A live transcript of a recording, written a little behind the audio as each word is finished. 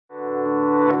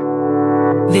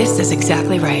This is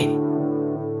exactly right.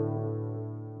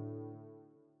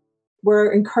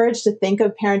 We're encouraged to think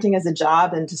of parenting as a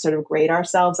job and to sort of grade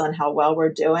ourselves on how well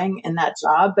we're doing in that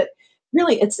job. But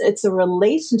really, it's a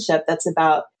relationship that's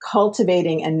about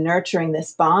cultivating and nurturing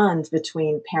this bond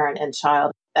between parent and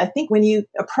child. I think when you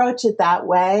approach it that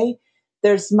way,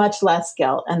 there's much less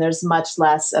guilt and there's much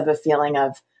less of a feeling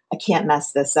of, I can't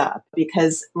mess this up,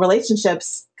 because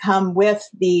relationships come with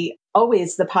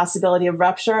always the possibility of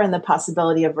rupture and the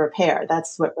possibility of repair.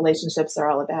 That's what relationships are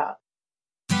all about.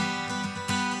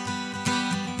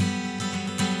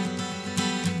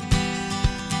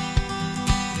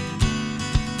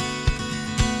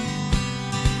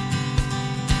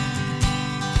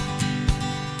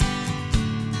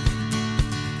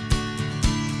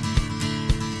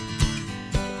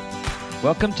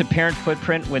 Welcome to Parent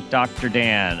Footprint with Dr.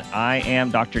 Dan. I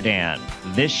am Dr. Dan.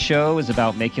 This show is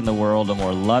about making the world a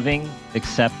more loving,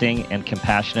 accepting, and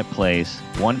compassionate place,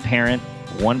 one parent,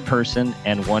 one person,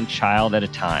 and one child at a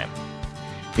time.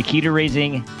 The key to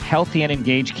raising healthy and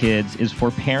engaged kids is for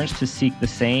parents to seek the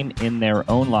same in their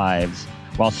own lives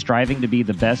while striving to be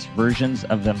the best versions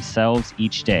of themselves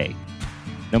each day.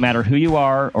 No matter who you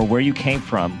are or where you came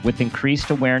from, with increased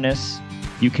awareness,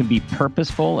 you can be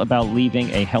purposeful about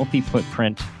leaving a healthy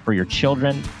footprint for your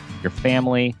children, your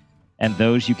family, and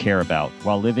those you care about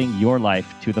while living your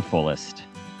life to the fullest.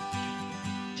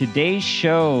 Today's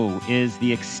show is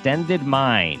The Extended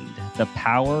Mind, the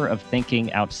power of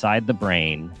thinking outside the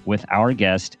brain, with our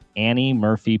guest, Annie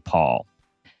Murphy Paul.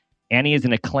 Annie is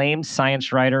an acclaimed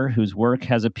science writer whose work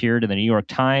has appeared in the New York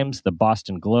Times, the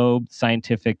Boston Globe,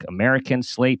 Scientific American,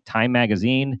 Slate, Time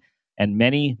Magazine, and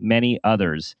many, many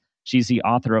others. She's the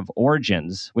author of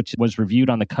Origins, which was reviewed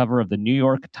on the cover of the New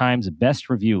York Times Best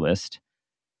Review list.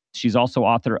 She's also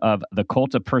author of The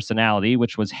Cult of Personality,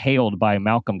 which was hailed by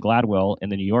Malcolm Gladwell in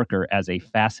The New Yorker as a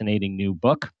fascinating new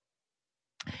book.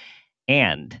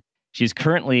 And she's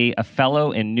currently a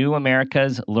fellow in New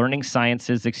America's Learning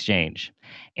Sciences Exchange.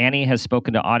 Annie has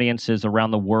spoken to audiences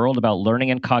around the world about learning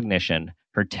and cognition.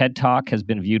 Her TED Talk has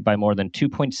been viewed by more than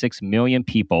 2.6 million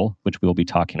people, which we'll be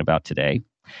talking about today.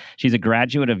 She's a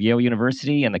graduate of Yale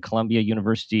University and the Columbia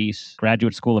University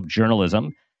Graduate School of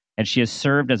Journalism, and she has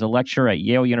served as a lecturer at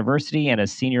Yale University and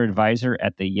as senior advisor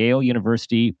at the Yale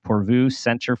University Poorvu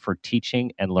Center for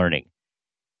Teaching and Learning.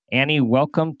 Annie,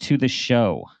 welcome to the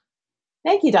show.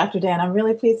 Thank you, Dr. Dan. I'm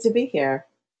really pleased to be here.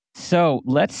 So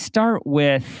let's start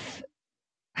with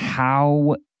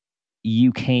how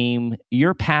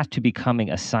your path to becoming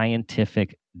a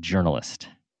scientific journalist.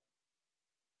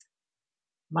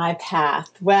 My path.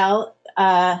 Well,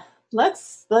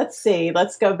 let's see.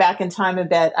 Let's go back in time a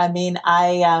bit. I mean,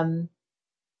 I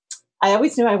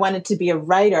always knew I wanted to be a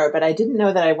writer, but I didn't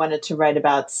know that I wanted to write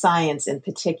about science in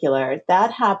particular.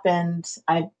 That happened.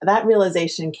 That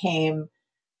realization came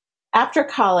after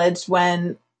college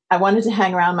when I wanted to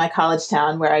hang around my college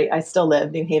town where I still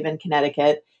live, New Haven,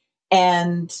 Connecticut.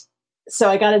 And so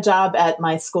I got a job at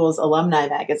my school's alumni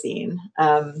magazine,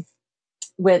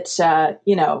 which,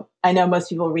 I know most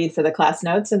people read for the class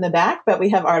notes in the back, but we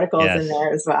have articles in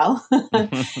there as well.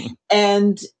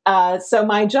 And so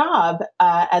my job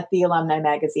at the alumni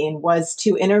magazine was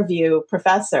to interview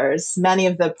professors, many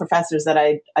of the professors that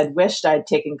I'd wished I'd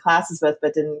taken classes with,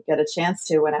 but didn't get a chance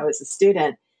to when I was a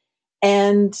student.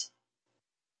 And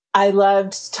I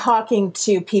loved talking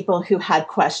to people who had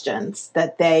questions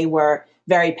that they were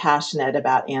very passionate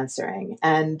about answering.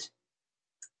 And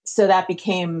so that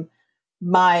became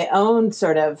my own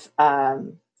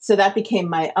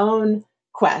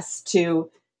quest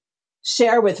to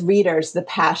share with readers the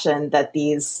passion that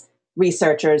these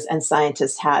researchers and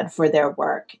scientists had for their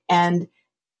work. And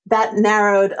that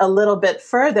narrowed a little bit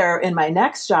further in my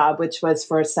next job, which was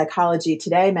for Psychology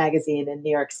Today magazine in New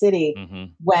York City,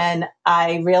 when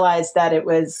I realized that it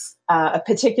was a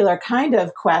particular kind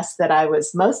of quest that I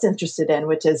was most interested in,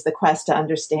 which is the quest to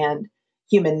understand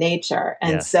human nature.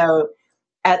 And so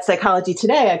at Psychology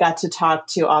Today, I got to talk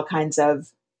to all kinds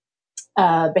of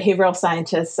behavioral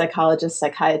scientists, psychologists,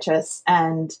 psychiatrists.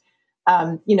 And,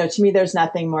 to me, there's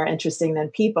nothing more interesting than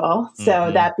people.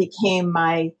 So that became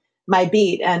my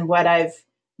beat and what I've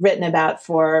written about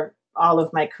for all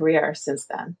of my career since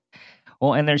then.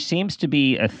 Well, and there seems to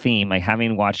be a theme, like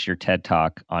having watched your TED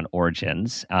Talk on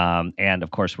Origins, and of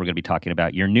course, we're going to be talking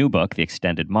about your new book, The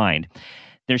Extended Mind.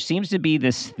 There seems to be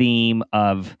this theme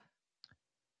of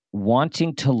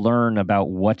wanting to learn about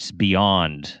what's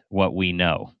beyond what we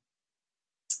know.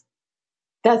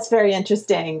 That's very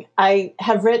interesting. I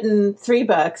have written 3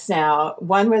 books now.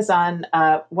 One was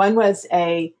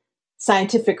a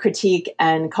Scientific Critique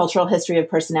and Cultural History of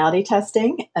Personality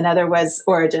Testing. Another was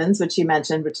Origins, which you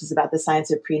mentioned, which is about the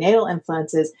science of prenatal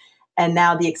influences. And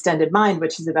now The Extended Mind,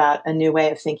 which is about a new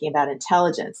way of thinking about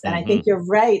intelligence. And I think you're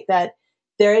right that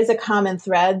there is a common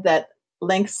thread that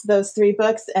links those three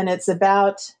books. And it's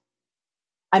about,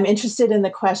 I'm interested in the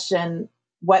question,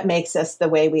 what makes us the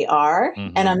way we are?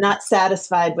 And I'm not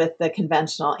satisfied with the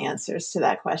conventional answers to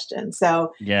that question.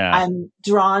 So I'm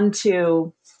drawn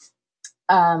to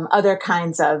other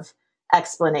kinds of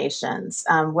explanations,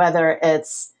 whether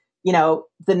it's, the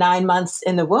 9 months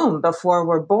in the womb before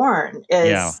we're born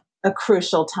is a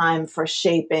crucial time for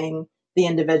shaping the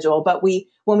individual. But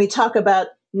when we talk about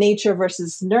nature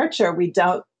versus nurture, we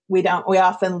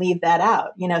often leave that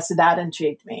out, so that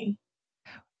intrigued me.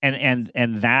 And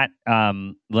that,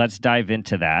 let's dive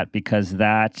into that, because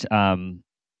that,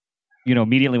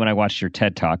 immediately when I watched your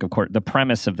TED Talk, of course, the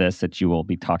premise of this that you will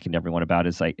be talking to everyone about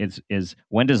is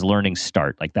when does learning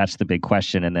start? Like, that's the big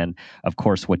question. And then, of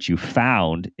course, what you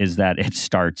found is that it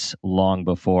starts long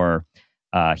before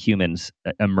humans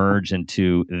emerge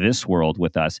into this world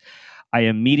with us.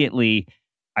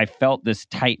 I felt this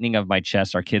tightening of my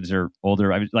chest. Our kids are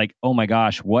older. I was like, oh my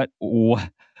gosh, what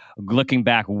looking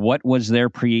back, what was their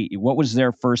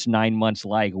first 9 months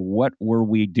like? What were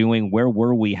we doing? Where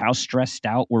were we? How stressed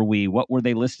out were we? What were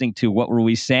they listening to? What were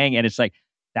we saying? And it's like,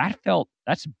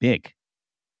 that's big.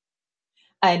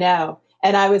 I know.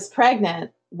 And I was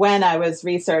pregnant when I was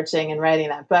researching and writing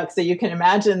that book. So you can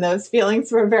imagine those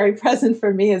feelings were very present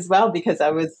for me as well, because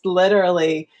I was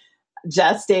literally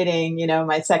gestating,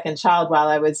 my second child while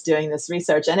I was doing this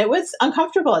research. And it was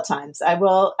uncomfortable at times. I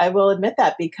will admit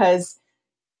that, because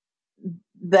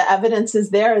the evidence is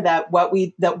there that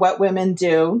what women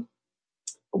do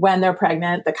when they're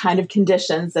pregnant, the kind of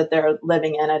conditions that they're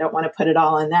living in, I don't want to put it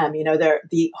all on them,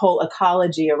 the whole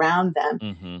ecology around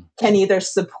them can either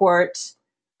support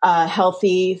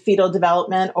healthy fetal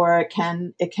development, or it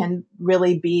can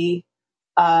really be,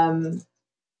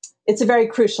 it's a very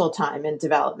crucial time in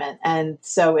development. And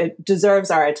so it deserves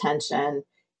our attention,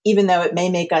 even though it may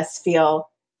make us feel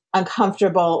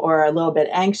uncomfortable or a little bit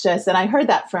anxious. And I heard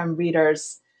that from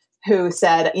readers who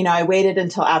said, I waited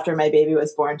until after my baby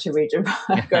was born to read your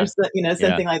book, or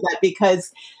something like that,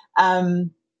 because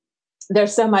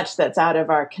there's so much that's out of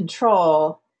our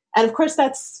control. And of course,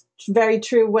 that's very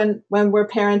true when we're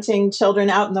parenting children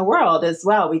out in the world as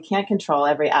well. We can't control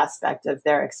every aspect of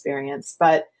their experience.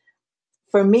 But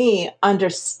for me,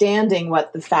 understanding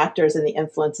what the factors and the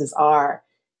influences are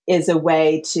is a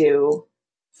way to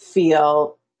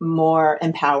feel more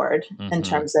empowered in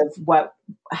terms of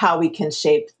how we can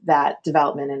shape that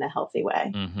development in a healthy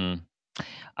way.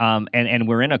 And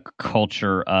we're in a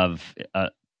culture of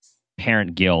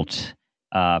parent guilt,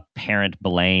 parent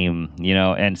blame,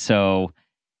 and so,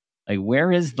 like,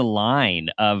 where is the line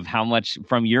of how much,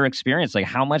 from your experience, like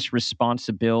how much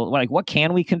responsibility, like what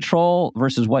can we control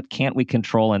versus what can't we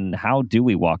control, and how do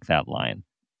we walk that line?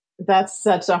 That's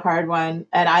such a hard one.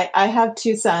 And I have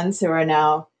two sons who are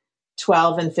now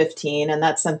 12 and 15, and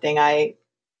that's something I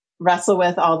wrestle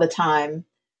with all the time.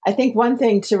 I think one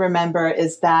thing to remember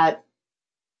is that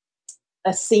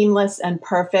a seamless and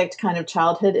perfect kind of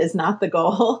childhood is not the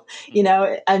goal.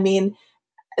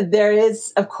 There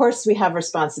is, of course, we have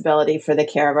responsibility for the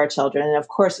care of our children. And of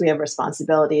course, we have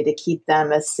responsibility to keep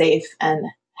them as safe and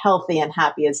healthy and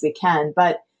happy as we can.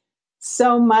 But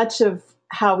so much of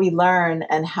how we learn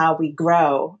and how we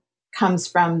grow comes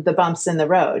from the bumps in the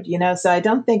road, so I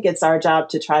don't think it's our job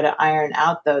to try to iron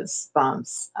out those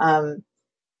bumps. And,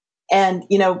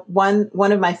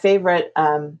 one of my favorite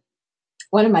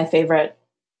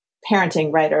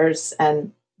parenting writers,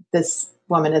 and this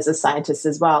woman is a scientist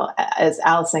as well, is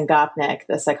Alison Gopnik,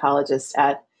 the psychologist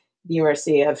at the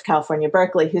University of California,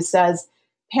 Berkeley, who says,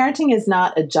 parenting is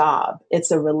not a job, it's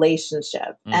a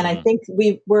relationship. And I think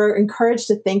we're encouraged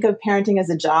to think of parenting as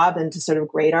a job and to sort of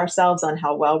grade ourselves on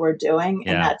how well we're doing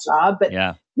in that job. But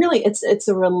really, it's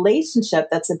a relationship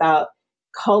that's about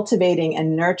cultivating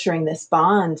and nurturing this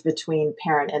bond between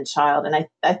parent and child. And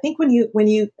I think when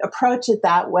you approach it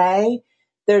that way,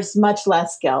 there's much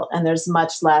less guilt and there's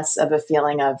much less of a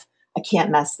feeling of, I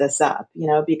can't mess this up,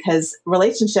 because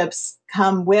relationships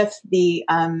come with the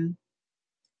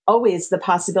always the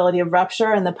possibility of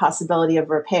rupture and the possibility of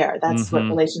repair. That's what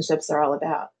relationships are all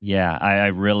about. Yeah, I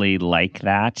really like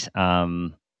that.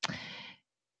 That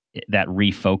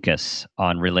refocus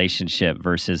on relationship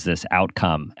versus this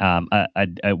outcome.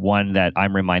 One that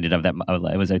I'm reminded of, that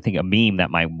it was, I think, a meme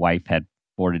that my wife had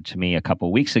forwarded to me a couple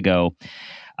of weeks ago,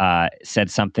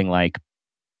 said something like,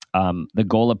 the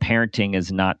goal of parenting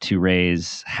is not to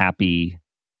raise happy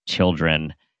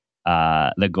children.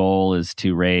 the goal is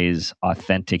to raise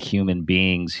authentic human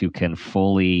beings who can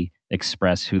fully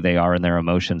express who they are and their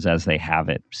emotions as they have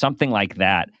it. Something like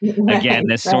that. Again,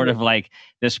 this sort of like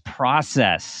this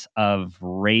process of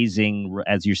raising,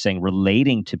 as you're saying,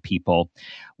 relating to people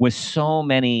with so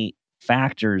many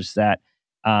factors that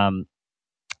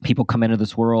people come into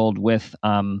this world with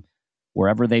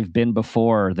wherever they've been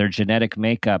before, their genetic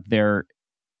makeup, their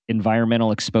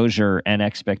environmental exposure and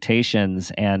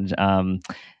expectations,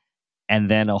 and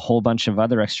then a whole bunch of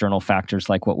other external factors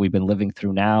like what we've been living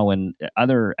through now and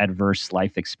other adverse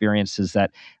life experiences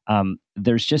that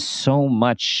there's just so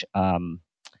much,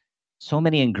 so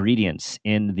many ingredients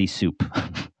in the soup.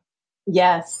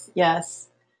 Yes.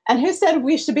 And who said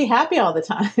we should be happy all the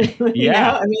time?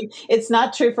 I mean, it's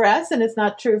not true for us and it's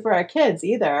not true for our kids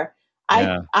either.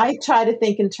 I try to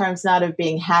think in terms not of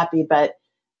being happy, but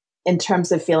in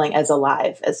terms of feeling as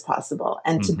alive as possible.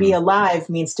 And to be alive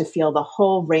means to feel the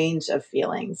whole range of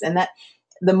feelings. And that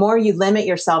the more you limit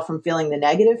yourself from feeling the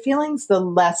negative feelings, the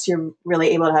less you're really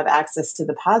able to have access to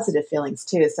the positive feelings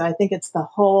too. So I think it's the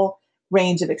whole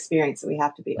range of experience that we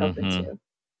have to be open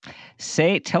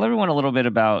to. Tell everyone a little bit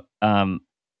about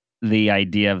the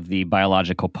idea of the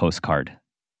biological postcard.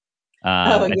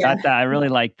 I really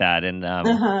like that.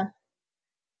 And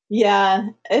yeah,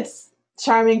 it's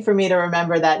charming for me to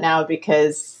remember that now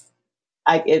because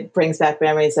it brings back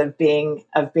memories of being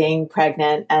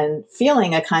pregnant and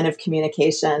feeling a kind of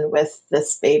communication with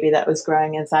this baby that was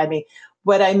growing inside me.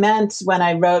 What I meant when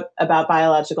I wrote about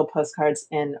biological postcards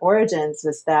in Origins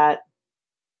was that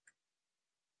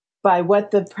by what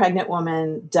the pregnant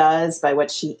woman does, by what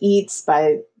she eats,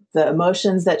 by the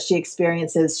emotions that she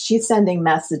experiences, she's sending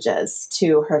messages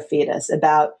to her fetus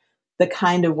about the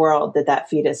kind of world that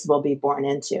fetus will be born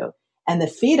into. And the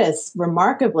fetus,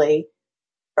 remarkably,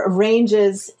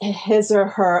 arranges his or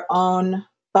her own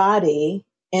body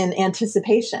in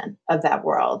anticipation of that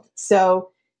world. So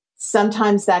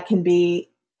sometimes that can be,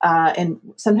 and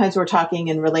sometimes we're talking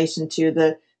in relation to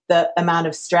the amount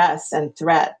of stress and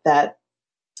threat that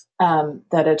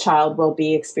a child will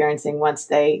be experiencing once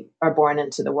they are born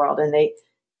into the world, and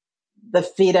the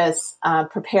fetus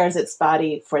prepares its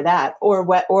body for that.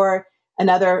 Or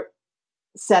another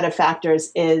set of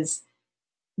factors is,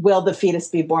 will the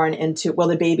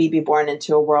baby be born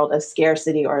into a world of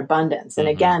scarcity or abundance? And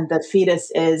again, the fetus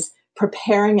is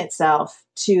preparing itself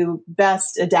to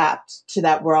best adapt to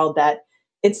that world that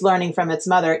it's learning from its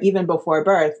mother, even before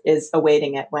birth, is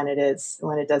awaiting it when it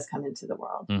does come into the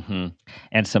world.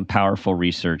 And some powerful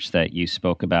research that you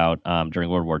spoke about during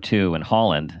World War II in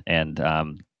Holland, and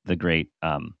the great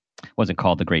wasn't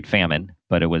called the Great Famine,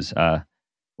 but it was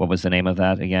what was the name of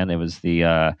that again? It was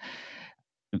the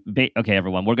okay,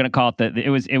 everyone, we're going to call it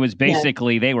it was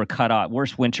basically they were cut off,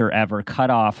 worst winter ever, cut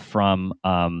off from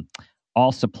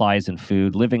all supplies and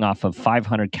food, living off of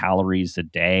 500 calories a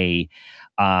day.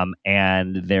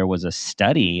 And there was a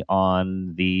study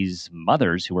on these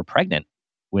mothers who were pregnant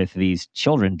with these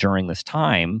children during this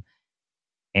time.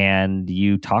 And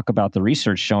you talk about the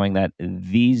research showing that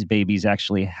these babies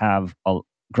actually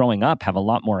growing up, have a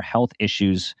lot more health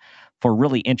issues for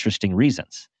really interesting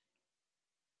reasons.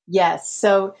 Yes.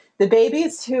 So the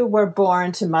babies who were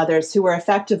born to mothers who were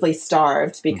effectively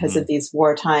starved because of these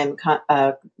wartime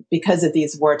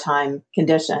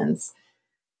conditions,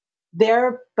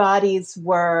 their bodies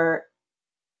were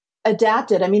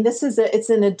adapted. I mean, it's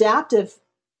an adaptive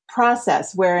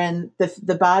process wherein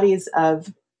the bodies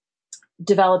of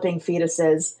developing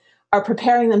fetuses are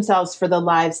preparing themselves for the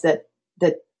lives that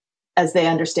as they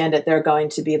understand it, they're going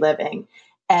to be living.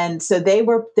 And so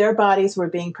their bodies were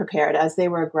being prepared as they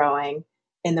were growing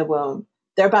in the womb.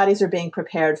 Their bodies were being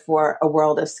prepared for a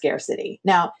world of scarcity.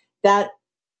 Now, that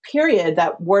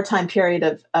wartime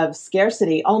period of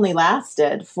scarcity only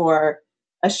lasted for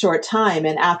a short time.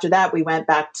 And after that, we went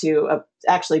back to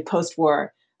actually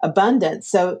post-war abundance.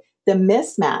 So the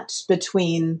mismatch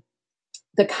between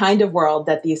the kind of world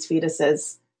that these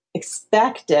fetuses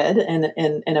expected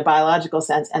in a biological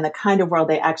sense and the kind of world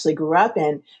they actually grew up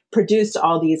in produced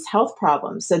all these health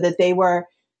problems, so that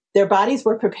their bodies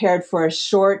were prepared for a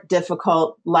short,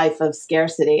 difficult life of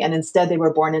scarcity. And instead they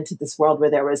were born into this world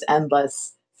where there was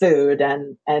endless food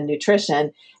and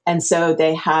nutrition. And so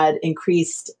they had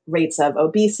increased rates of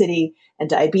obesity and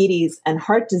diabetes and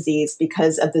heart disease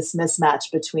because of this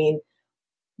mismatch between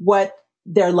what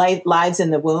their lives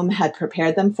in the womb had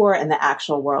prepared them for and the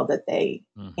actual world that they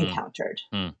encountered.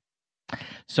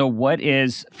 So what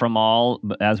is,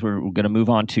 as we're going to move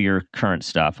on to your current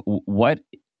stuff, what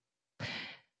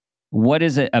What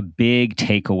is a big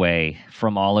takeaway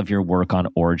from all of your work on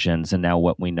origins and now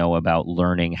what we know about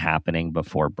learning happening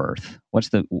before birth?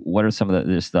 What are some of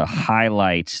the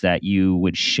highlights that you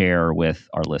would share with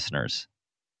our listeners?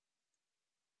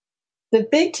 The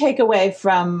big takeaway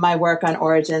from my work on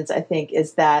origins, I think,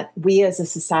 is that we as a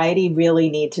society really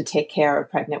need to take care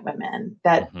of pregnant women.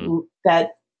 That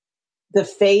the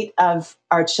fate of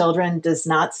our children does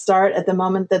not start at the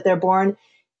moment that they're born,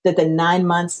 that the 9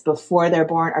 months before they're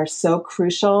born are so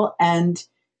crucial. And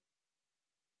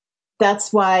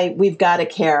that's why we've got to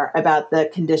care about the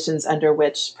conditions under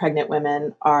which pregnant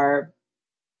women are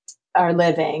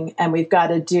living. And we've got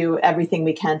to do everything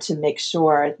we can to make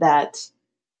sure that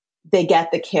they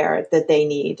get the care that they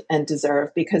need and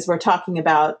deserve, because we're talking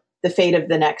about the fate of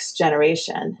the next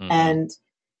generation. Mm-hmm. And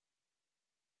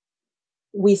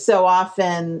we so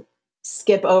often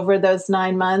skip over those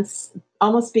 9 months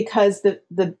almost because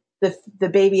the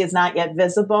baby is not yet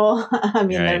visible. I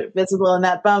mean, right. They're visible in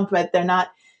that bump, but they're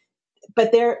not,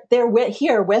 but they're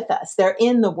here with us. They're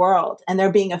in the world and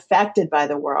they're being affected by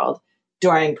the world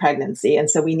during pregnancy.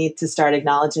 And so we need to start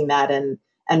acknowledging that and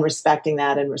respecting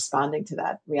that and responding to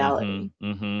that reality.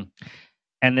 Mm-hmm, mm-hmm.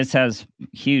 And this has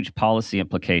huge policy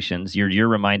implications. You're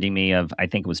reminding me of, I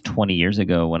think it was 20 years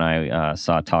ago when I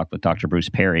saw a talk with Dr. Bruce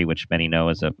Perry, which many know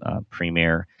as a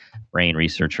premier brain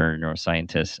researcher and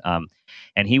neuroscientist.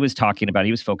 And he was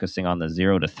focusing on the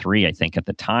 0 to 3, I think, at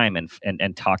the time,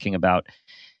 and talking about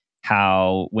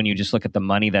how when you just look at the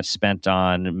money that's spent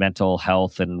on mental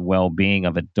health and well-being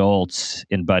of adults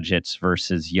in budgets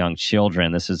versus young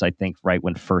children, this is, I think, right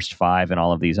when First Five and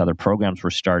all of these other programs were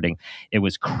starting, it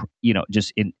was,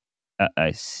 just in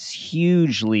a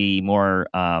hugely more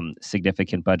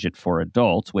significant budget for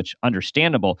adults, which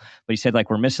understandable. But he said,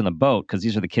 like, we're missing the boat because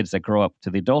these are the kids that grow up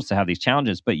to the adults that have these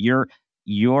challenges. But your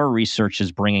research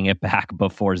is bringing it back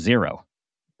before zero.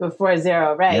 Before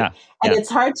zero, right? Yeah, and it's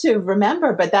hard to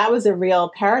remember, but that was a real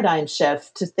paradigm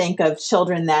shift to think of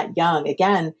children that young.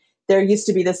 Again, there used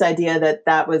to be this idea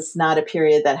that was not a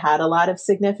period that had a lot of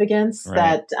significance,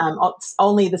 right. That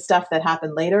only the stuff that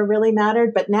happened later really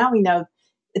mattered. But now we know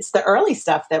it's the early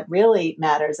stuff that really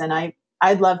matters. And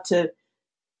I'd love to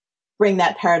bring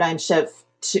that paradigm shift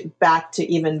back to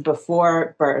even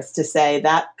before birth, to say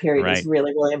that period is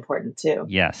really, really important too.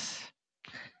 Yes.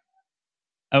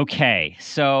 Okay,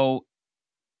 so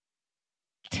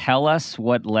tell us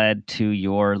what led to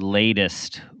your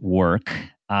latest work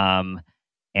and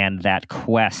that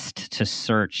quest to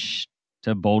search,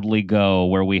 to boldly go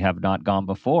where we have not gone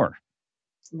before.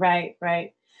 Right.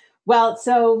 Well,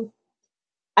 so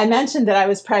I mentioned that I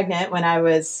was pregnant when I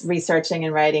was researching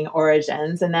and writing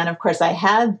Origins. And then, of course, I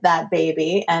had that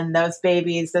baby, and those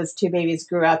two babies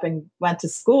grew up and went to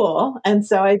school. And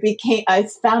so I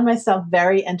found myself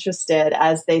very interested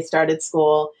as they started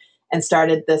school and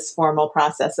started this formal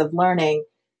process of learning.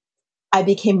 I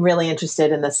became really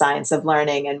interested in the science of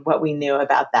learning and what we knew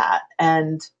about that.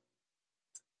 And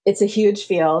it's a huge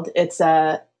field. It's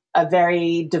a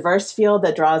very diverse field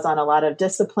that draws on a lot of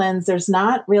disciplines. There's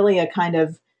not really a kind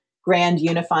of grand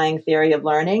unifying theory of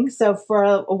learning. So for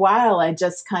a while, I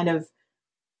just kind of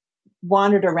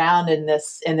wandered around in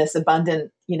this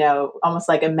abundant, almost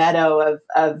like a meadow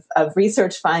of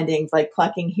research findings, like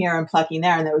plucking here and plucking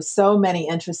there. And there were so many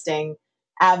interesting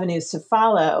avenues to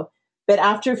follow. But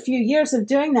after a few years of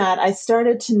doing that, I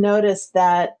started to notice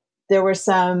that there were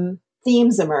some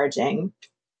themes emerging.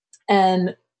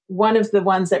 And one of the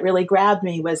ones that really grabbed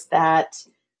me was that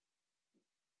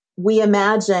we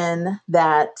imagine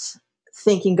that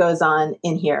thinking goes on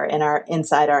in here,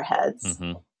 inside our heads.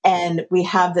 Mm-hmm. And we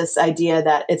have this idea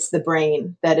that it's the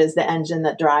brain that is the engine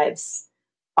that drives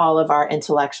all of our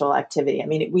intellectual activity. I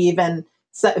mean,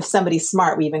 if somebody's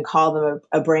smart, we even call them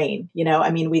a brain, we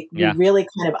really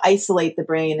kind of isolate the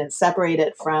brain and separate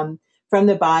it from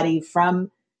the body,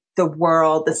 from the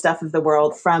world, the stuff of the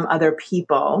world, from other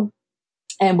people.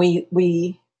 And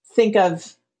we think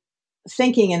of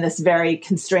thinking in this very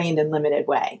constrained and limited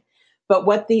way. But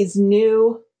what these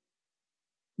new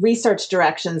research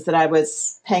directions that I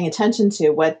was paying attention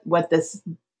to, what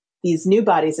these new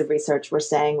bodies of research were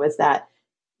saying was that,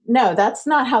 no, that's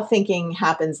not how thinking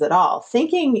happens at all.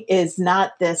 Thinking is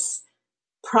not this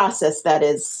process that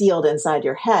is sealed inside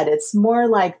your head. It's more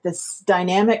like this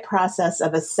dynamic process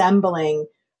of assembling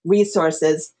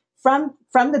resources from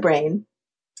the brain,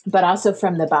 but also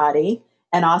from the body,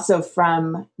 and also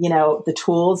from, the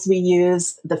tools we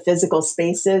use, the physical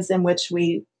spaces in which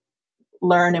we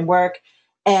learn and work,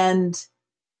 and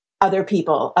other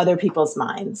people's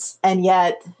minds. And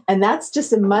that's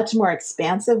just a much more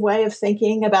expansive way of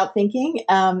thinking about thinking.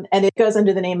 And it goes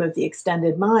under the name of the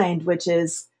extended mind, which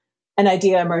is an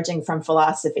idea emerging from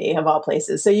philosophy of all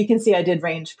places. So you can see I did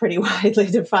range pretty widely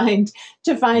to find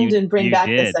and bring You back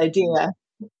this did. idea.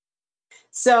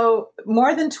 So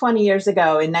more than 20 years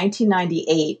ago, in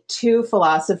 1998, two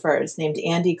philosophers named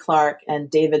Andy Clark and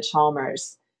David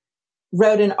Chalmers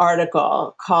wrote an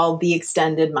article called The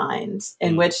Extended Mind,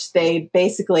 in which they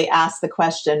basically asked the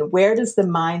question, where does the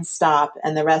mind stop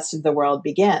and the rest of the world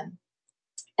begin?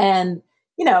 And,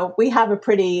 we have a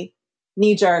pretty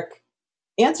knee-jerk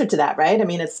answer to that, right? I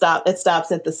mean, it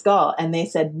stops at the skull. And they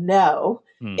said, no,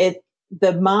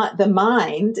 the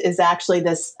mind is actually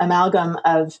this amalgam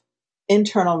of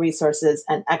internal resources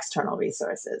and external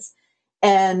resources.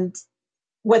 And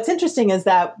what's interesting is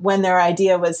that when their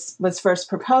idea was first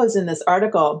proposed in this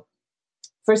article,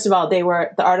 first of all, the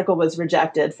article was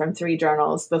rejected from 3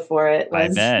 journals before it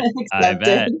was accepted. I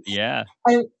bet. Yeah.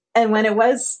 And when it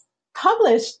was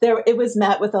published, it was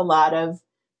met with a lot of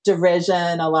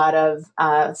derision, a lot of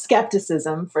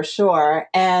skepticism for sure.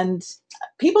 And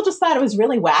people just thought it was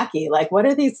really wacky. Like, what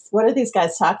are these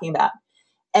guys talking about?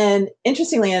 And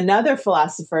interestingly, another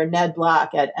philosopher, Ned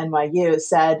Block at NYU,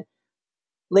 said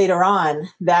later on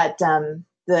that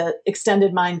the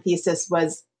extended mind thesis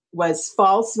was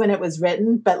false when it was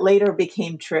written, but later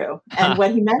became true. And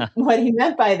what he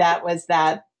meant by that was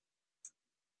that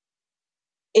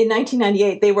in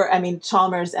 1998,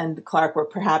 Chalmers and Clark were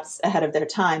perhaps ahead of their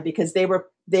time because they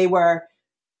were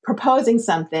proposing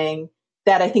something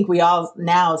that I think we all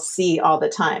now see all the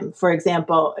time. For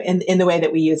example, in the way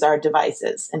that we use our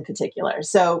devices in particular.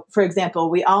 So, for example,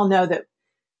 we all know that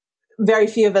very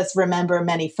few of us remember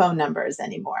many phone numbers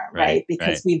anymore, right?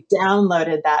 Because we've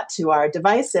downloaded that to our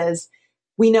devices.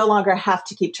 We no longer have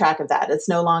to keep track of that. It's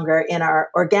no longer in our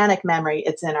organic memory.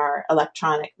 It's in our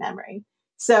electronic memory.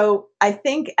 So I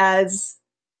think as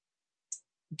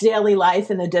daily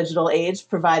life in the digital age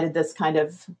provided this kind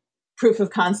of proof of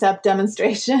concept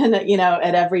demonstration,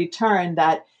 at every turn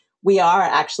that we are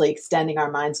actually extending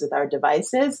our minds with our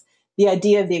devices, the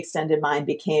idea of the extended mind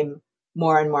became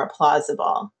more and more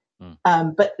plausible.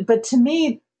 But to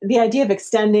me, the idea of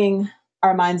extending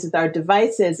our minds with our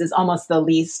devices is almost the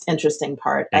least interesting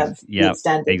part of the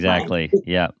extended mind.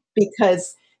 Yeah.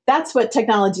 Because that's what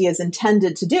technology is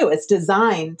intended to do. It's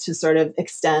designed to sort of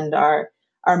extend our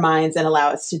minds and allow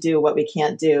us to do what we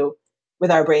can't do with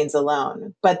our brains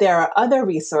alone. But there are other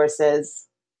resources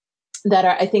that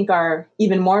I think are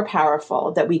even more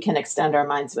powerful that we can extend our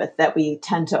minds with that we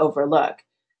tend to overlook.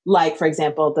 Like, for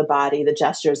example, the body, the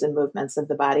gestures and movements of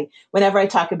the body. Whenever I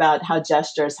talk about how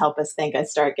gestures help us think, I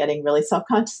start getting really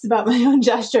self-conscious about my own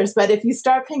gestures. But if you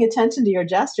start paying attention to your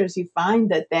gestures, you find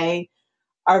that they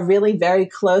are really very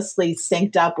closely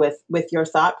synced up with your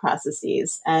thought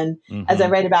processes. And as I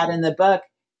write about in the book,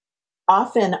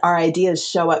 often our ideas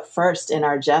show up first in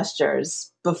our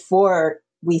gestures before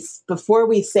we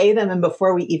say them and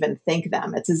before we even think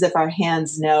them. It's as if our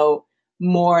hands know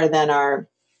more than our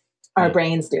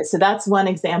brains do. So that's one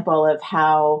example of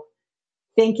how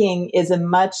thinking is a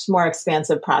much more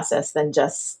expansive process than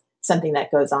just something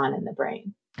that goes on in the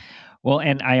brain. Well,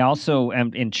 and I also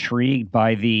am intrigued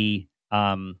by the,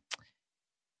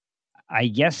 I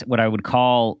guess what I would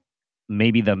call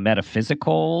maybe the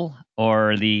metaphysical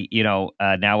or the,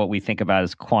 now what we think about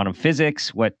as quantum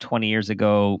physics, what 20 years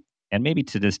ago, and maybe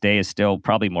to this day is still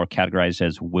probably more categorized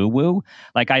as woo-woo.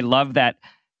 Like, I love that,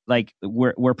 like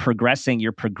you're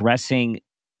progressing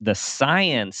the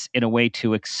science in a way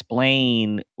to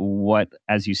explain what,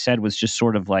 as you said, was just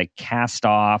sort of like cast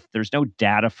off. There's no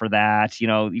data for that.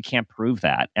 You can't prove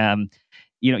that.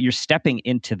 You're stepping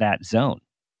into that zone.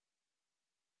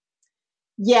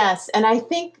 Yes. And I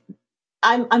think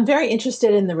I'm very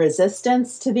interested in the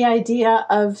resistance to the idea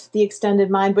of the extended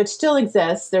mind, which still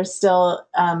exists. There's still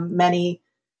many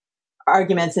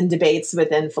arguments and debates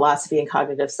within philosophy and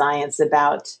cognitive science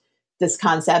about this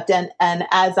concept. And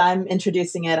as I'm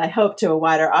introducing it, I hope to a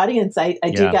wider audience, I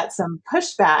do get some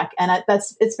pushback. And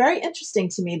it's very interesting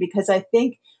to me because I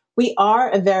think we are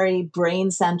a very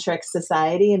brain-centric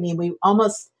society. I mean, we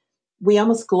almost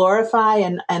glorify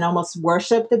and almost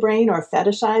worship the brain or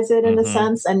fetishize it in a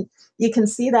sense. And you can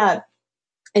see that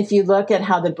if you look at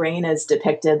how the brain is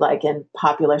depicted, like in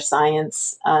popular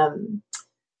science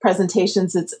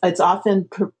presentations, it's often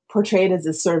portrayed as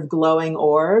this sort of glowing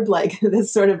orb, like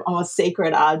this sort of almost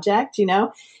sacred object,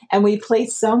 and we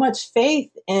place so much faith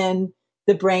in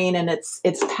the brain and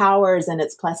its powers and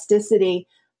its plasticity.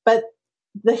 But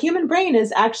the human brain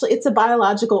is actually, it's a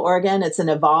biological organ. It's an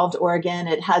evolved organ.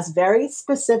 It has very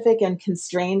specific and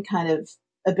constrained kind of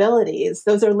abilities.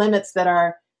 Those are limits that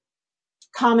are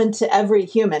common to every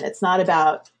human. It's not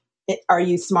about, are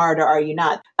you smart or are you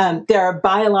not? There are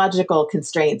biological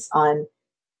constraints on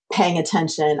paying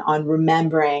attention, on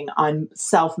remembering, on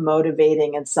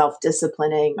self-motivating and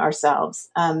self-disciplining ourselves.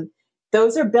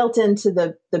 Those are built into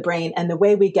the brain. And the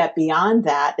way we get beyond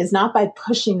that is not by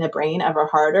pushing the brain ever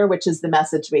harder, which is the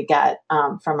message we get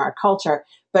from our culture,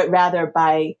 but rather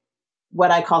by what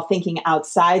I call thinking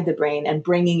outside the brain and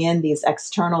bringing in these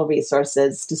external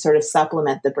resources to sort of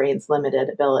supplement the brain's limited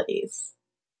abilities.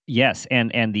 Yes,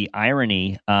 and the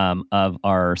irony of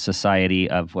our society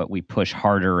of what we push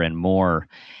harder and more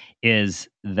is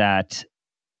that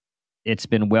it's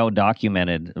been well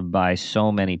documented by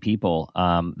so many people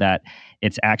that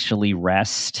it's actually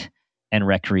rest and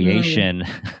recreation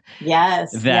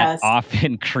yes, that yes.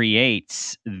 often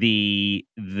creates the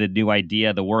new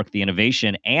idea, the work, the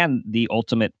innovation, and the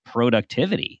ultimate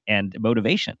productivity and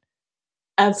motivation.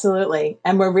 Absolutely.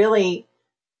 And we're really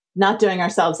not doing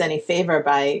ourselves any favor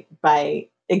by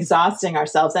exhausting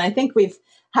ourselves. And I think we've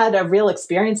had a real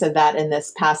experience of that in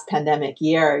this past pandemic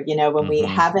year, when we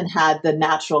haven't had the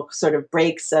natural sort of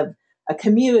breaks of a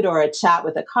commute or a chat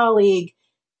with a colleague.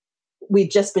 We've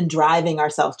just been driving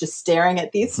ourselves, just staring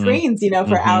at these screens,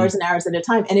 for hours and hours at a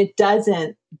time. And it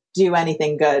doesn't do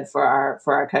anything good for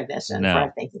our cognition, for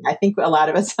our thinking. I think a lot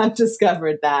of us have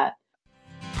discovered that.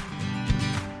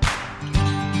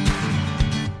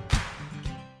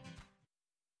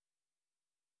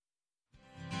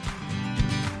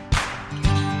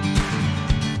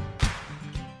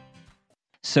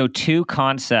 So 2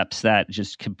 concepts that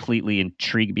just completely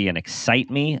intrigue me and excite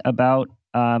me about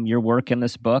your work in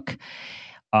this book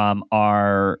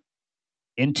are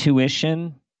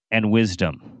intuition and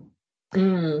wisdom.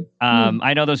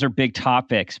 I know those are big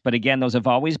topics, but again, those have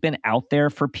always been out there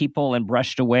for people and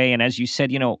brushed away. And as you said,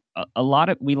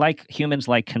 humans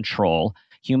like control.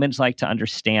 Humans like to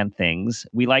understand things.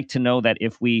 We like to know that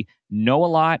if we know a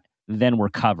lot, then we're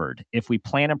covered. If we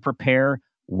plan and prepare,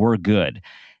 we're good.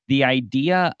 The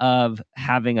idea of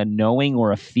having a knowing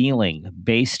or a feeling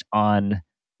based on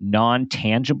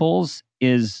non-tangibles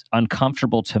is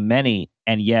uncomfortable to many,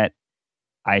 and yet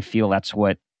I feel that's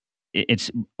what it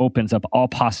opens up all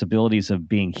possibilities of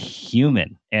being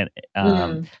human. And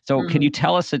so can you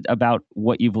tell us about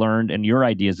what you've learned and your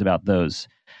ideas about those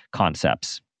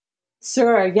concepts?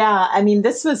 Sure. Yeah. I mean,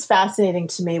 this was fascinating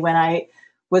to me when I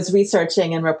was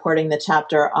researching and reporting the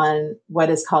chapter on what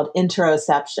is called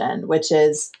interoception, which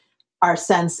is our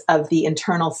sense of the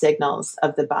internal signals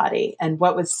of the body. And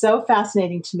what was so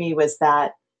fascinating to me was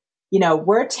that,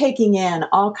 we're taking in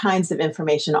all kinds of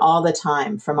information all the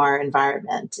time from our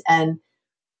environment. And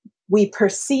we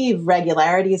perceive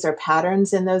regularities or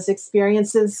patterns in those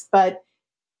experiences, but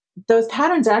those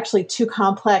patterns are actually too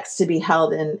complex to be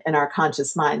held in our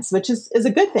conscious minds, which is a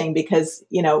good thing because,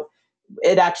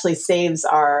 it actually saves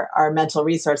our mental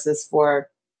resources for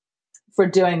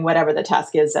doing whatever the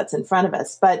task is that's in front of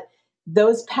us. But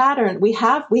those patterns, we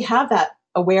have that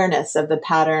awareness of the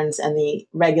patterns and the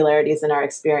regularities in our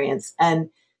experience. And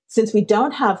since we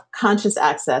don't have conscious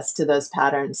access to those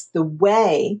patterns, the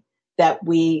way that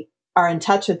we are in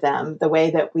touch with them, the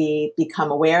way that we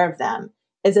become aware of them,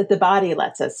 is that the body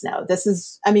lets us know. This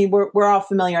is, we're all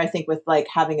familiar, I think, with like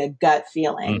having a gut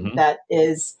feeling that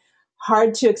is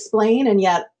hard to explain and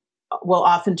yet will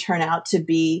often turn out to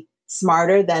be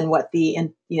smarter than what the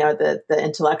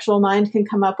intellectual mind can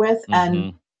come up with.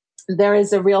 And there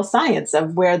is a real science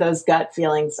of where those gut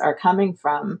feelings are coming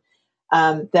from,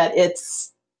 that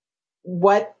it's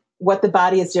what the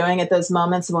body is doing at those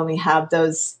moments when we have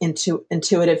those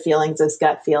intuitive feelings, those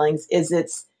gut feelings, is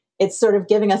it's sort of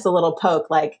giving us a little poke,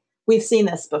 like, we've seen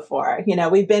this before,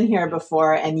 we've been here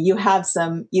before, and you have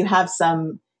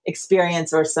some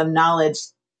experience or some knowledge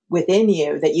within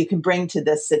you that you can bring to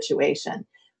this situation.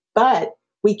 But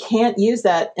we can't use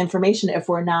that information if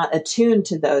we're not attuned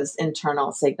to those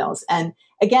internal signals. And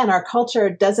again, our culture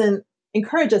doesn't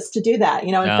encourage us to do that.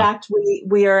 In fact,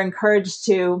 we are encouraged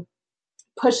to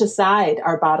push aside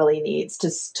our bodily needs,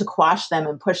 to quash them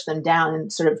and push them down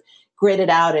and sort of grit it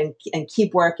out and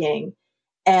keep working.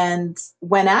 And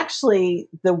when actually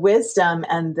the wisdom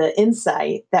and the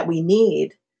insight that we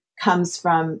need comes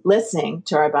from listening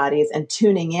to our bodies and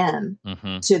tuning in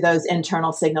to those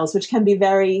internal signals, which can be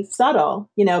very subtle,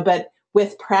 but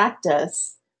with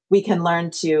practice, we can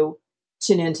learn to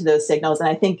tune into those signals. And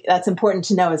I think that's important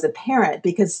to know as a parent,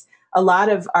 because a lot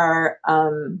of our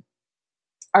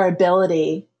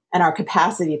ability and our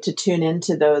capacity to tune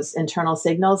into those internal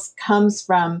signals comes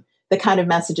from the kind of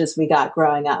messages we got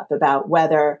growing up about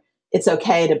whether it's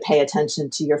okay to pay attention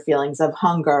to your feelings of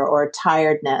hunger or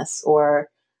tiredness, or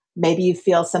maybe you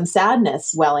feel some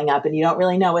sadness welling up and you don't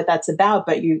really know what that's about,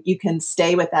 but you can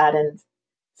stay with that and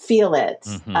feel it.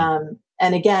 And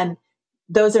again,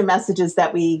 those are messages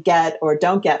that we get or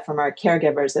don't get from our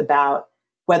caregivers about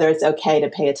whether it's okay to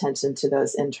pay attention to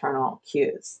those internal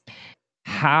cues.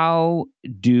 How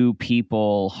do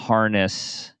people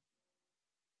harness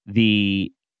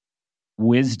the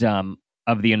wisdom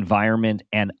of the environment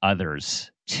and others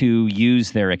to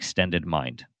use their extended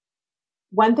mind?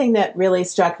 One thing that really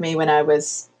struck me when I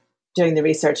was doing the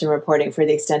research and reporting for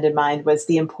the extended mind was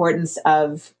the importance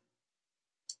of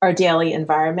our daily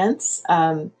environments,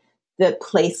 the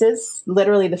places,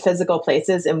 literally the physical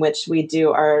places in which we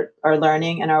do our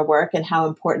learning and our work, and how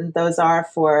important those are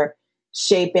for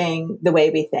shaping the way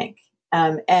we think.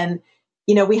 And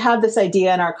we have this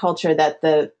idea in our culture that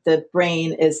the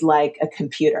brain is like a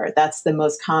computer. That's the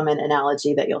most common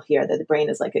analogy that you'll hear, that the brain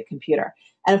is like a computer.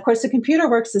 And of course, the computer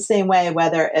works the same way,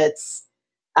 whether it's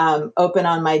open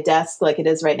on my desk like it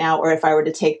is right now, or if I were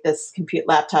to take this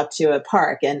laptop to a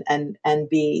park and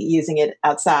be using it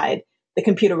outside, the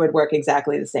computer would work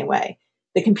exactly the same way.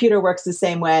 The computer works the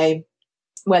same way,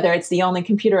 whether it's the only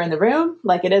computer in the room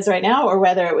like it is right now, or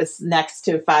whether it was next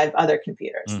to 5 other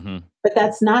computers. Mm-hmm. But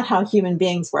that's not how human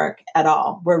beings work at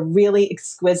all. We're really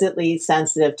exquisitely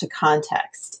sensitive to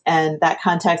context. And that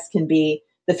context can be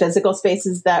the physical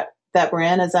spaces that we're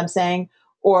in, as I'm saying,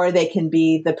 or they can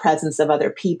be the presence of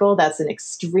other people. That's an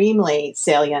extremely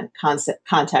salient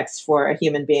context for a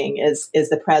human being, is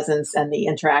the presence and the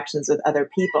interactions with other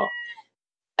people.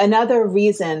 Another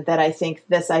reason that I think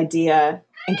this idea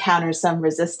encounters some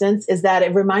resistance is that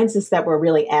it reminds us that we're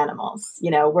really animals.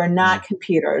 We're not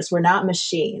computers. We're not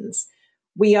machines.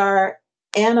 We are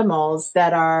animals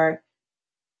that are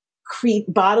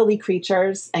bodily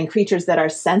creatures, and creatures that are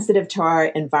sensitive to our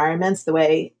environments the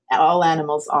way all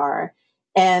animals are.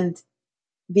 And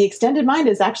the extended mind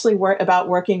is actually about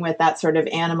working with that sort of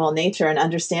animal nature and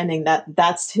understanding that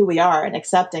that's who we are and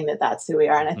accepting that that's who we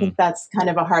are. And I think that's kind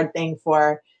of a hard thing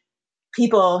for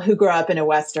people who grew up in a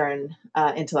Western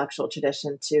intellectual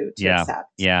tradition to accept.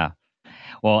 Yeah.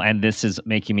 Well, and this is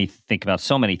making me think about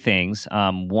so many things.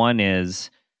 One is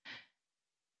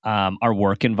our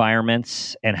work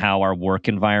environments, and how our work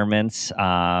environments,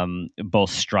 both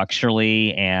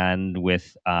structurally and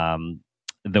with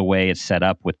the way it's set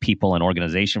up with people and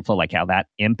organization flow, like how that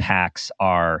impacts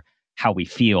how we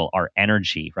feel, our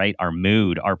energy, right? Our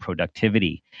mood, our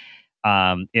productivity.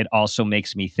 It also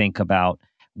makes me think about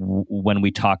when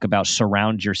we talk about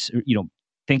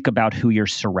think about who you're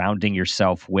surrounding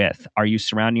yourself with. Are you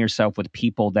surrounding yourself with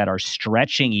people that are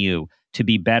stretching you to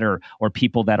be better, or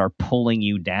people that are pulling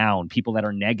you down, people that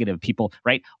are negative, people,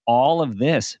 right? All of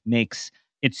this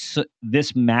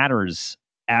this matters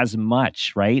as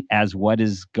much, right, as what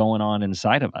is going on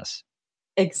inside of us.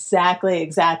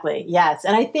 Exactly. Yes.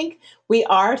 And I think we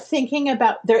are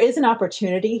there is an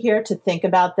opportunity here to think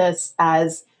about this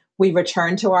as we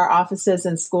return to our offices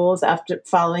and schools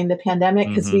following the pandemic,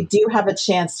 because we do have a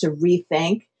chance to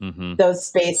rethink those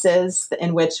spaces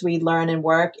in which we learn and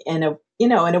work in a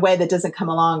way that doesn't come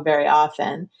along very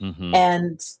often.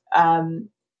 And,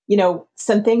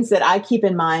 some things that I keep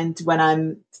in mind when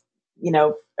I'm,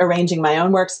 arranging my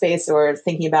own workspace or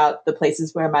thinking about the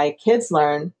places where my kids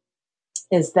learn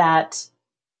is that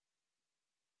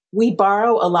we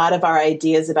borrow a lot of our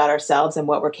ideas about ourselves and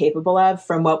what we're capable of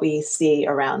from what we see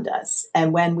around us.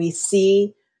 And when we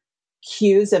see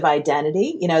cues of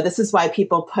identity, this is why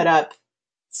people put up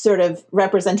sort of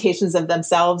representations of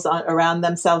themselves around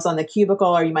themselves on the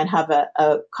cubicle, or you might have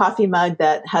a coffee mug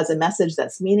that has a message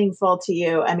that's meaningful to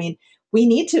you. I mean, we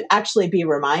need to actually be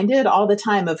reminded all the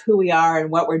time of who we are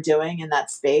and what we're doing in that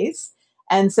space.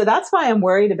 And so that's why I'm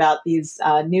worried about these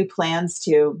new plans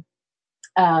to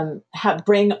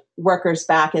bring workers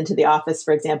back into the office,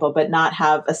 for example, but not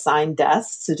have assigned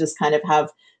desks, to just kind of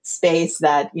have space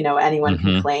that, anyone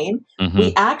can claim.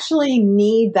 We actually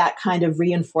need that kind of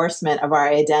reinforcement of our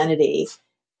identity.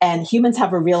 And humans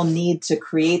have a real need to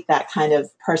create that kind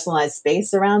of personalized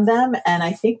space around them. And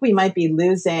I think we might be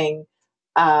losing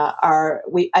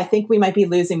I think we might be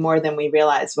losing more than we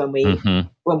realize when we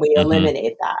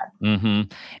eliminate that.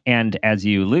 And as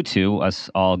you allude to, us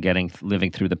all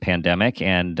living through the pandemic,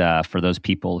 and for those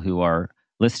people who are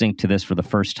listening to this for the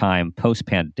first time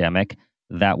post-pandemic,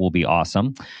 that will be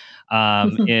awesome.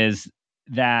 Is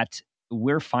that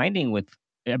we're finding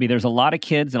there's a lot of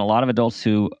kids and a lot of adults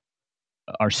who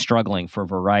are struggling for a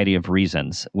variety of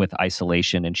reasons with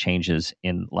isolation and changes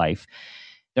in life.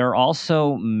 There are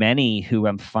also many who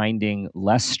am finding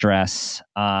less stress,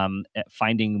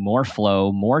 finding more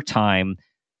flow, more time,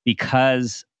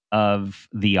 because of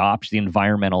the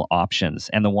environmental options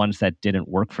and the ones that didn't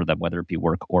work for them, whether it be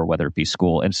work or whether it be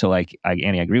school. And so,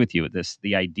 Annie, I agree with you with this.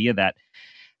 The idea that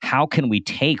how can we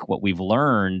take what we've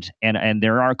learned, and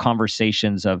there are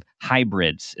conversations of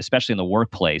hybrids, especially in the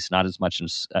workplace, not as much in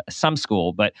some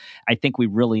school, but I think we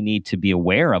really need to be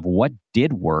aware of what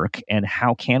did work and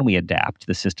how can we adapt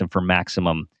the system for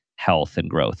maximum health and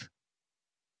growth.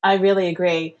 I really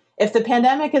agree. If the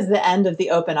pandemic is the end of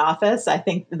the open office, I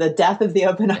think the death of the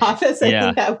open office, I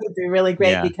think that would be really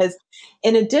great, because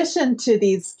in addition to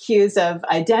these cues of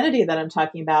identity that I'm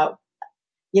talking about,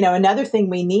 another thing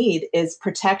we need is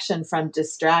protection from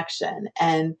distraction.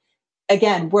 And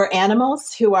again, we're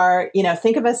animals who are,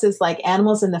 think of us as like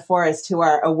animals in the forest who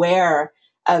are aware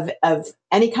of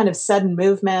any kind of sudden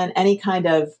movement, any kind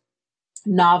of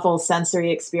novel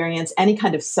sensory experience, any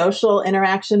kind of social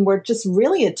interaction. We're just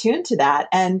really attuned to that.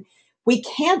 And we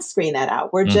can't screen that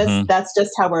out. That's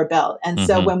just how we're built. And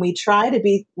so when we're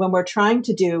trying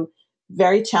to do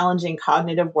very challenging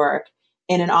cognitive work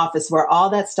in an office where all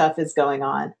that stuff is going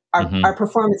on, our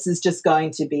performance is just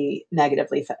going to be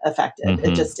negatively affected.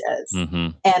 It just is.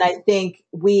 And I think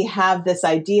we have this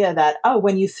idea that,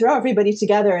 when you throw everybody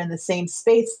together in the same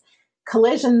space,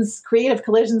 creative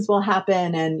collisions will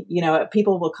happen, and,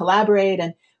 people will collaborate.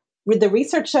 And the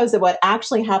research shows that what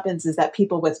actually happens is that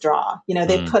people withdraw.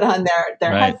 They put on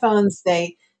their headphones,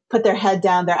 they put their head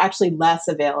down, they're actually less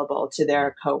available to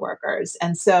their coworkers.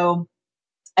 And so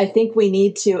I think we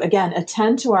need to, again,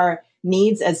 attend to our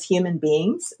needs as human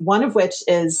beings, one of which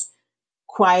is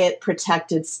quiet,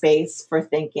 protected space for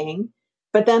thinking,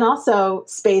 but then also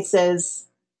spaces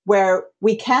where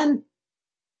we can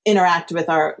interact with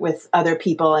other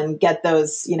people and get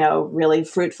those, really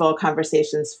fruitful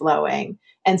conversations flowing.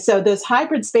 And so those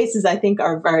hybrid spaces, I think,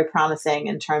 are very promising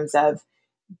in terms of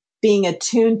being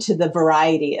attuned to the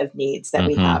variety of needs that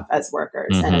we have as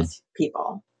workers and as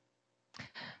people.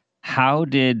 How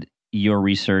did your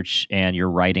research and your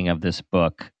writing of this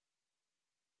book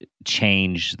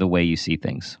change the way you see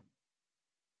things?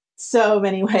 So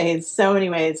many ways.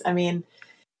 I mean,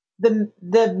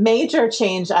 the major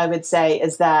change, I would say,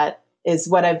 is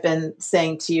what I've been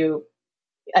saying to you,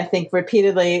 I think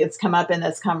repeatedly, it's come up in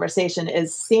this conversation,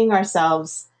 is seeing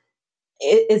ourselves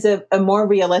is a more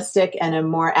realistic and a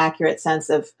more accurate sense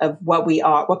of what we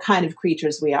are, what kind of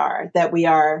creatures we are, that we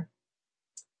are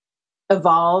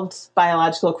evolved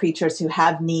biological creatures who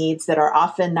have needs that are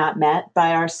often not met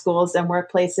by our schools and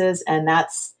workplaces. And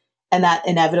that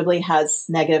inevitably has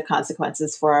negative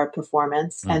consequences for our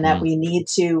performance, and that we need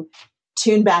to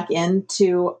tune back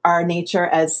into our nature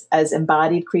as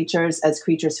embodied creatures, as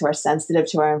creatures who are sensitive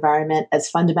to our environment, as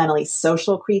fundamentally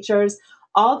social creatures.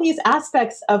 All these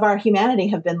aspects of our humanity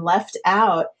have been left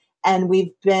out, and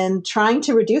we've been trying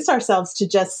to reduce ourselves to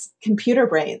just computer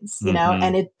brains,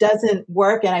 and it doesn't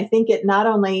work. And I think it not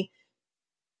only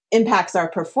impacts our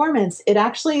performance, it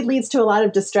actually leads to a lot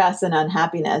of distress and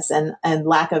unhappiness and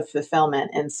lack of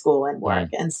fulfillment in school and work. Right.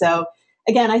 And so,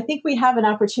 again, I think we have an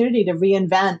opportunity to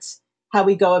reinvent how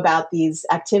we go about these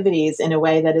activities in a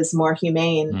way that is more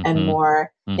humane and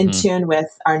more in tune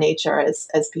with our nature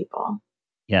as people.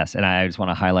 Yes. And I just want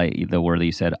to highlight the word that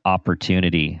you said,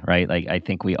 opportunity, right? Like, I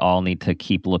think we all need to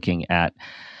keep looking at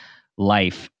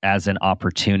life as an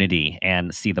opportunity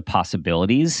and see the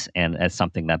possibilities. And as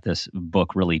something that this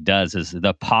book really does is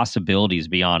the possibilities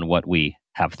beyond what we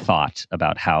have thought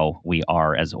about how we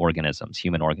are as organisms,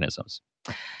 human organisms.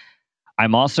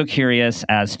 I'm also curious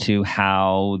as to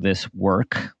how this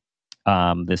work,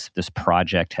 this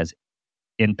project has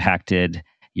impacted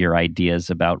your ideas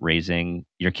about raising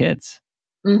your kids.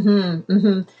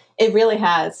 It really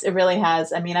has.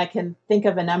 I mean, I can think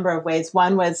of a number of ways.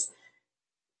 One was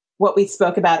what we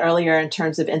spoke about earlier in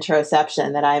terms of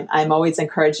interoception, that I'm always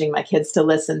encouraging my kids to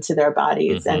listen to their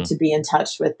bodies and to be in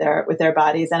touch with their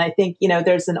bodies. And I think,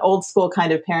 there's an old school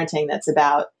kind of parenting that's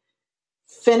about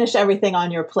finish everything on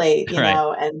your plate,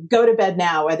 and go to bed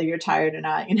now, whether you're tired or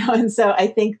not, And so I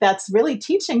think that's really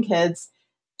teaching kids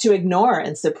to ignore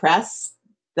and suppress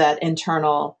that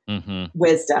internal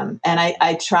wisdom. And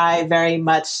I try very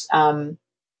much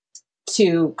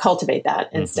to cultivate that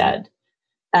instead.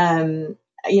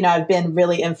 I've been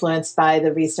really influenced by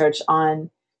the research on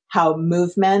how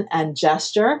movement and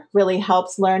gesture really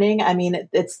helps learning. I mean,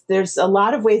 there's a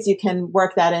lot of ways you can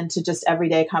work that into just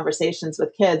everyday conversations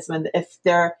with kids. If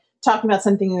they're talking about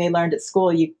something they learned at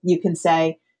school, you can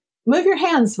say, move your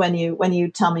hands when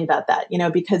you tell me about that,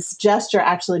 because gesture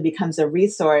actually becomes a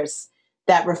resource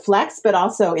that reflects, but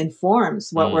also informs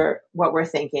what we're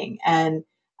thinking. And,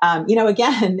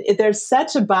 again, there's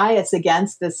such a bias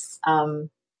against this,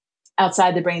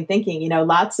 outside the brain thinking.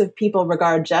 Lots of people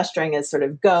regard gesturing as sort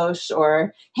of gauche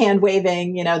or hand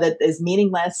waving, that is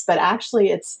meaningless, but actually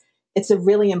it's a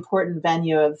really important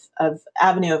avenue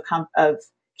of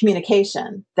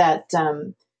communication that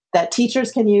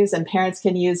teachers can use and parents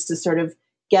can use to sort of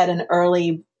get an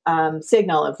early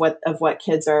signal of what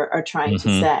kids are trying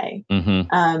to say.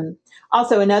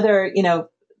 Also, another,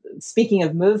 speaking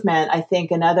of movement, I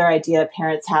think another idea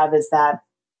parents have is that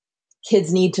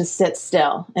kids need to sit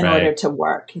still in order to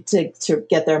work, to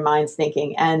get their minds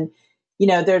thinking. And,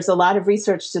 there's a lot of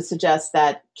research to suggest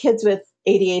that kids with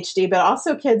ADHD, but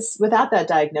also kids without that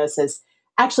diagnosis,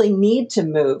 actually need to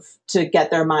move to get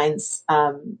their minds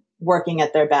working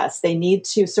at their best. They need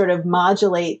to sort of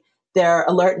modulate their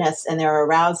alertness and their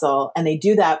arousal. And they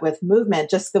do that with movement,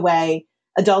 just the way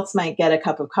adults might get a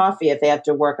cup of coffee if they have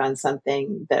to work on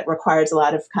something that requires a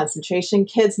lot of concentration.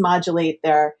 Kids modulate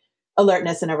their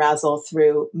alertness and arousal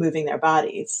through moving their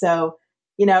bodies. So,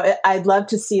 I'd love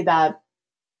to see that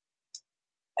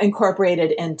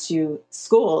incorporated into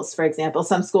schools, for example.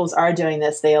 Some schools are doing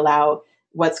this. They allow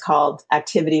what's called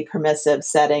activity permissive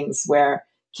settings where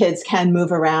kids can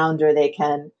move around, or they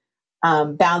can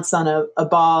bounce on a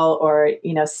ball, or,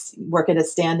 work at a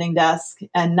standing desk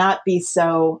and not be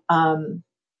so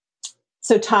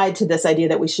tied to this idea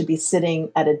that we should be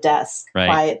sitting at a desk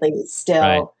quietly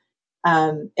still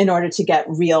in order to get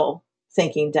real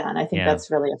thinking done. I think that's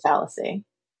really a fallacy.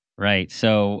 Right.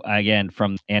 So again,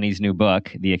 from Annie's new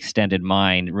book, The Extended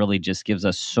Mind, really just gives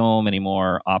us so many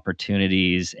more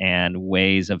opportunities and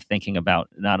ways of thinking about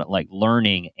not like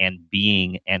learning and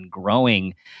being and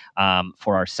growing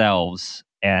for ourselves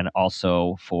and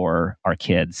also for our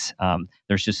kids.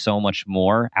 There's just so much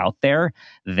more out there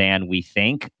than we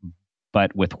think.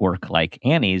 But with work like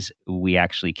Annie's, we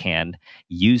actually can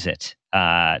use it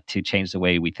to change the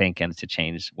way we think and to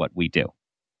change what we do.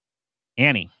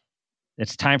 Annie,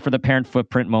 it's time for the Parent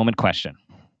Footprint Moment question.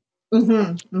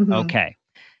 Okay.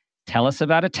 Tell us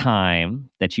about a time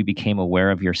that you became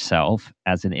aware of yourself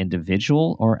as an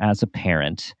individual or as a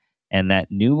parent, and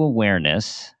that new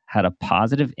awareness had a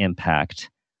positive impact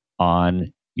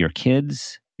on your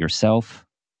kids, yourself,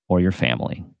 or your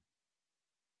family.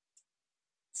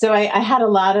 So I had a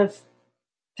lot of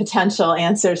potential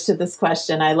answers to this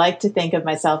question. I like to think of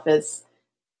myself as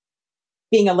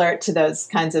being alert to those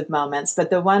kinds of moments. But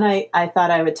the one I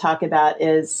thought I would talk about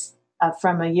is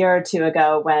from a year or two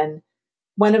ago when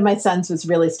one of my sons was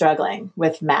really struggling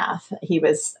with math. He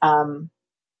was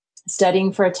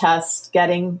studying for a test,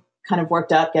 getting kind of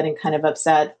worked up, getting kind of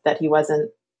upset that he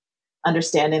wasn't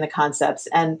understanding the concepts.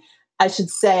 And I should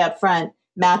say up front,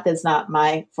 math is not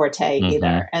my forte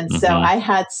either. And so I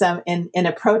had some, in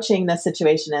approaching the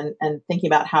situation and thinking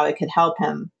about how it could help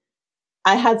him,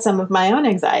 I had some of my own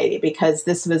anxiety because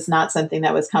this was not something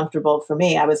that was comfortable for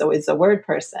me. I was always a word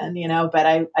person,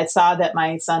 but I saw that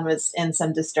my son was in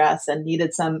some distress and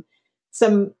needed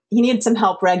he needed some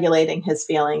help regulating his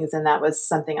feelings. And that was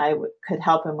something I could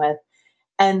help him with.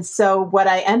 And so what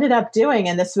I ended up doing,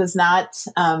 and this was not,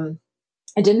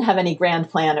 I didn't have any grand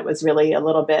plan. It was really a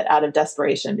little bit out of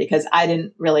desperation because I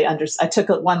didn't really understand. I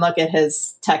took one look at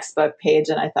his textbook page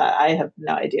and I thought, I have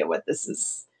no idea what this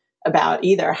is about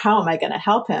either. How am I going to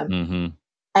help him?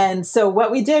 And so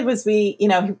what we did was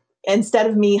instead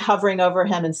of me hovering over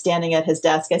him and standing at his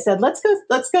desk, I said, let's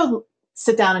go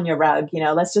sit down on your rug.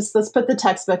 Let's put the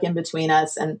textbook in between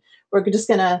us and we're just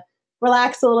going to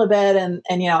relax a little bit and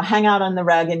hang out on the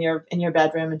rug in your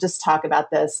bedroom and just talk about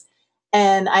this.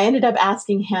 And I ended up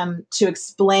asking him to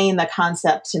explain the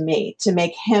concept to me, to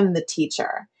make him the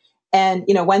teacher. And,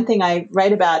 one thing I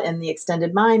write about in The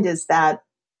Extended Mind is that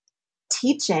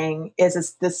teaching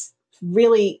is this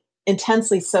really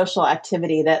intensely social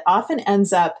activity that often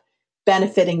ends up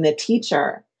benefiting the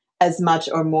teacher as much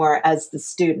or more as the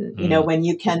student. When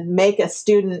you can make a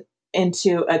student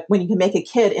when you can make a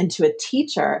kid into a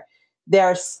teacher,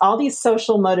 there's all these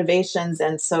social motivations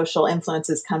and social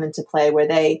influences come into play where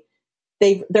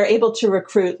they're able to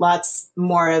recruit lots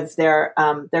more of their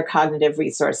cognitive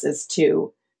resources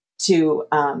to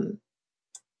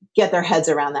get their heads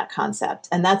around that concept.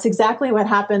 And that's exactly what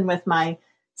happened with my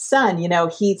son.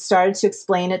 He started to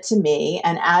explain it to me.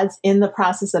 And as in the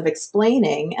process of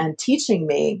explaining and teaching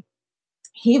me,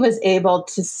 he was able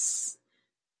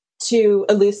to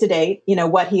elucidate,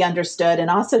 what he understood and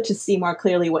also to see more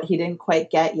clearly what he didn't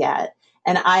quite get yet.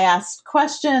 And I asked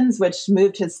questions, which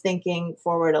moved his thinking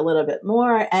forward a little bit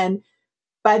more. And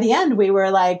by the end, we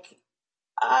were like,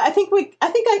 I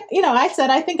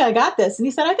said, I think I got this. And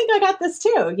he said, I think I got this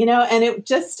too, and it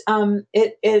just,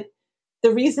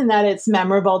 the reason that it's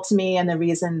memorable to me and the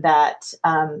reason that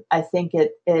I think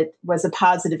it was a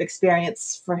positive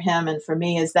experience for him and for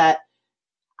me is that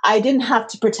I didn't have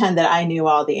to pretend that I knew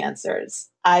all the answers.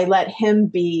 I let him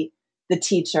be the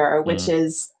teacher, which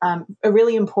is a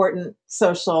really important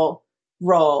social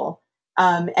role.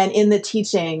 And in the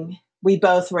teaching, we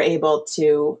both were able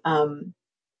to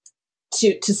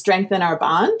strengthen our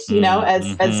bond,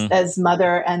 as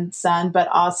mother and son, but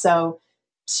also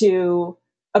to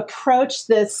approach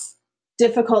this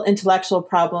difficult intellectual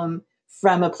problem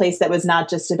from a place that was not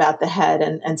just about the head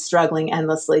and struggling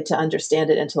endlessly to understand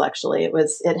it intellectually.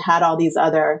 It had all these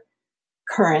other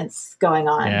currents going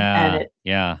on.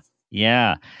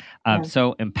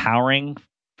 So empowering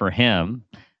for him.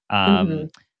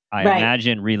 I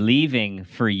imagine relieving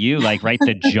for you,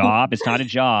 the job. It's not a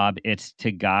job. It's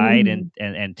to guide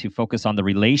and to focus on the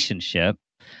relationship,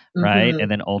 right?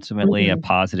 And then ultimately a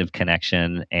positive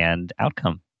connection and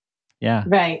outcome. Yeah.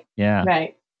 Right. Yeah.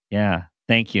 Right. Yeah.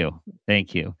 Thank you.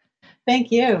 Thank you.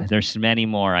 Thank you. There's many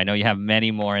more. I know you have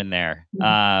many more in there.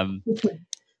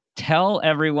 Tell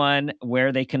everyone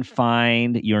where they can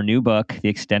find your new book, The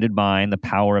Extended Mind, The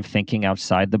Power of Thinking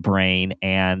Outside the Brain,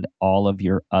 and all of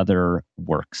your other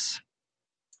works.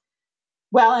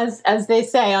 Well, as they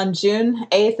say, on June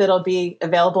 8th, it'll be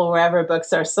available wherever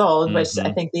books are sold, which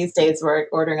I think these days we're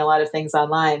ordering a lot of things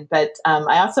online. But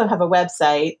I also have a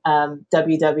website,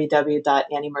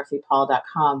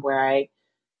 www.anniemurphypaul.com, where I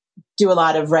do a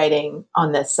lot of writing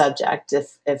on this subject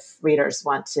if readers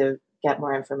want to get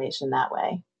more information that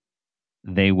way.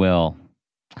 They will.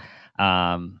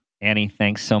 Annie,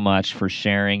 thanks so much for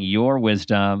sharing your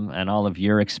wisdom and all of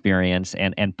your experience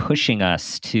and pushing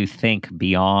us to think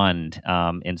beyond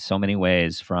in so many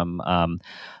ways, from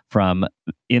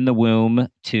in the womb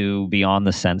to beyond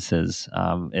the senses.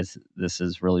 This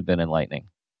has really been enlightening.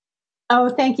 Oh,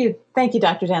 thank you. Thank you,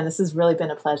 Dr. Dan. This has really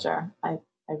been a pleasure. I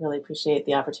really appreciate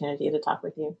the opportunity to talk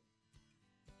with you.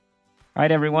 All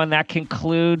right, everyone, that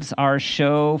concludes our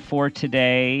show for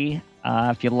today.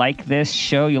 If you like this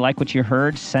show, you like what you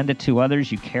heard, send it to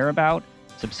others you care about,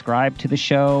 subscribe to the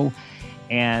show,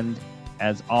 and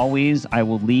as always, I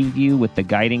will leave you with the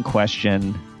guiding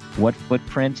question: what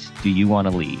footprint do you want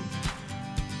to leave?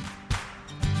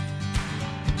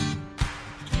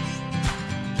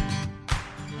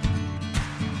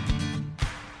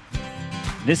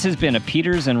 This has been a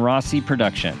Peters and Rossi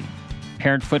production.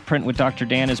 Parent Footprint with Dr.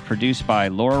 Dan is produced by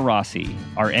Laura Rossi.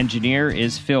 Our engineer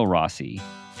is Phil Rossi.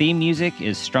 Theme music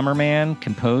is Strummerman,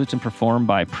 composed and performed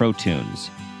by Pro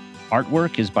Tunes.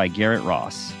 Artwork is by Garrett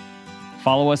Ross.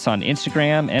 Follow us on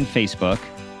Instagram and Facebook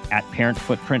at Parent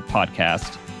Footprint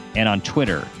Podcast and on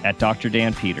Twitter at Dr.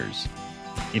 Dan Peters.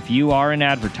 If you are an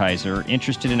advertiser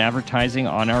interested in advertising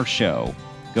on our show,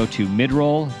 go to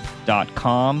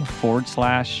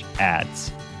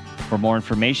midroll.com/ads. For more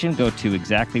information, go to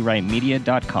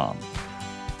exactlyrightmedia.com.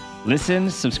 Listen,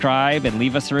 subscribe, and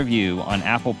leave us a review on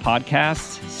Apple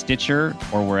Podcasts, Stitcher,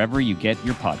 or wherever you get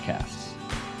your podcasts.